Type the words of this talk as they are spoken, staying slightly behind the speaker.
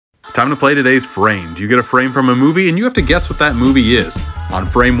Time to play today's Framed. You get a frame from a movie and you have to guess what that movie is. On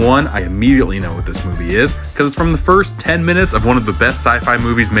frame 1, I immediately know what this movie is because it's from the first 10 minutes of one of the best sci-fi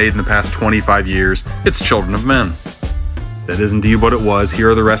movies made in the past 25 years. It's Children of Men. That is indeed what it was. Here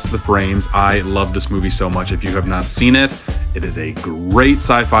are the rest of the frames. I love this movie so much. If you have not seen it, it is a great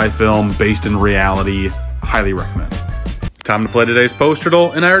sci-fi film based in reality. Highly recommend. Time to play today's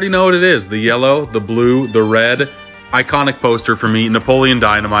Posterdle, and I already know what it is. The yellow, the blue, the red. Iconic poster for me, Napoleon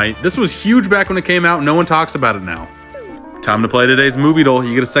Dynamite. This was huge back when it came out. No one talks about it now. Time to play today's Moviedle.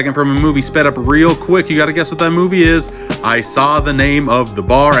 You get a second from a movie sped up real quick. You gotta guess what that movie is. I saw the name of the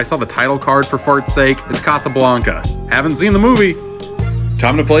bar. I saw the title card for fart's sake. It's Casablanca. Haven't seen the movie.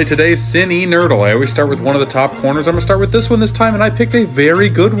 Time to play today's Cinenerdle. I always start with one of the top corners. I'm gonna start with this one this time, and I picked a very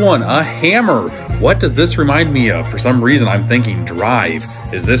good one, a hammer. What does this remind me of? For some reason, I'm thinking Drive.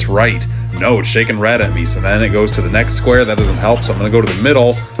 Is this right? No, it's shaking red at me, so then it goes to the next square. That doesn't help, so I'm gonna go to the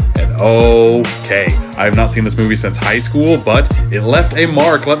middle, and okay. I have not seen this movie since high school, but it left a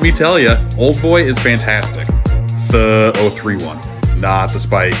mark, let me tell you. Old Boy is fantastic. The 03 one, not the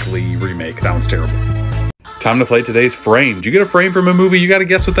Spike Lee remake. That one's terrible. Time to play today's Framed. You get a frame from a movie, you gotta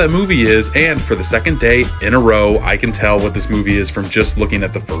guess what that movie is, and for the second day in a row, I can tell what this movie is from just looking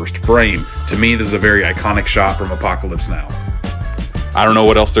at the first frame. To me, this is a very iconic shot from Apocalypse Now. I don't know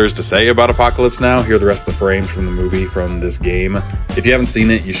what else there is to say about Apocalypse Now. Here are the rest of the frames from the movie from this game. If you haven't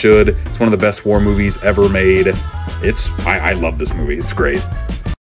seen it, you should. It's one of the best war movies ever made. I love this movie. It's great.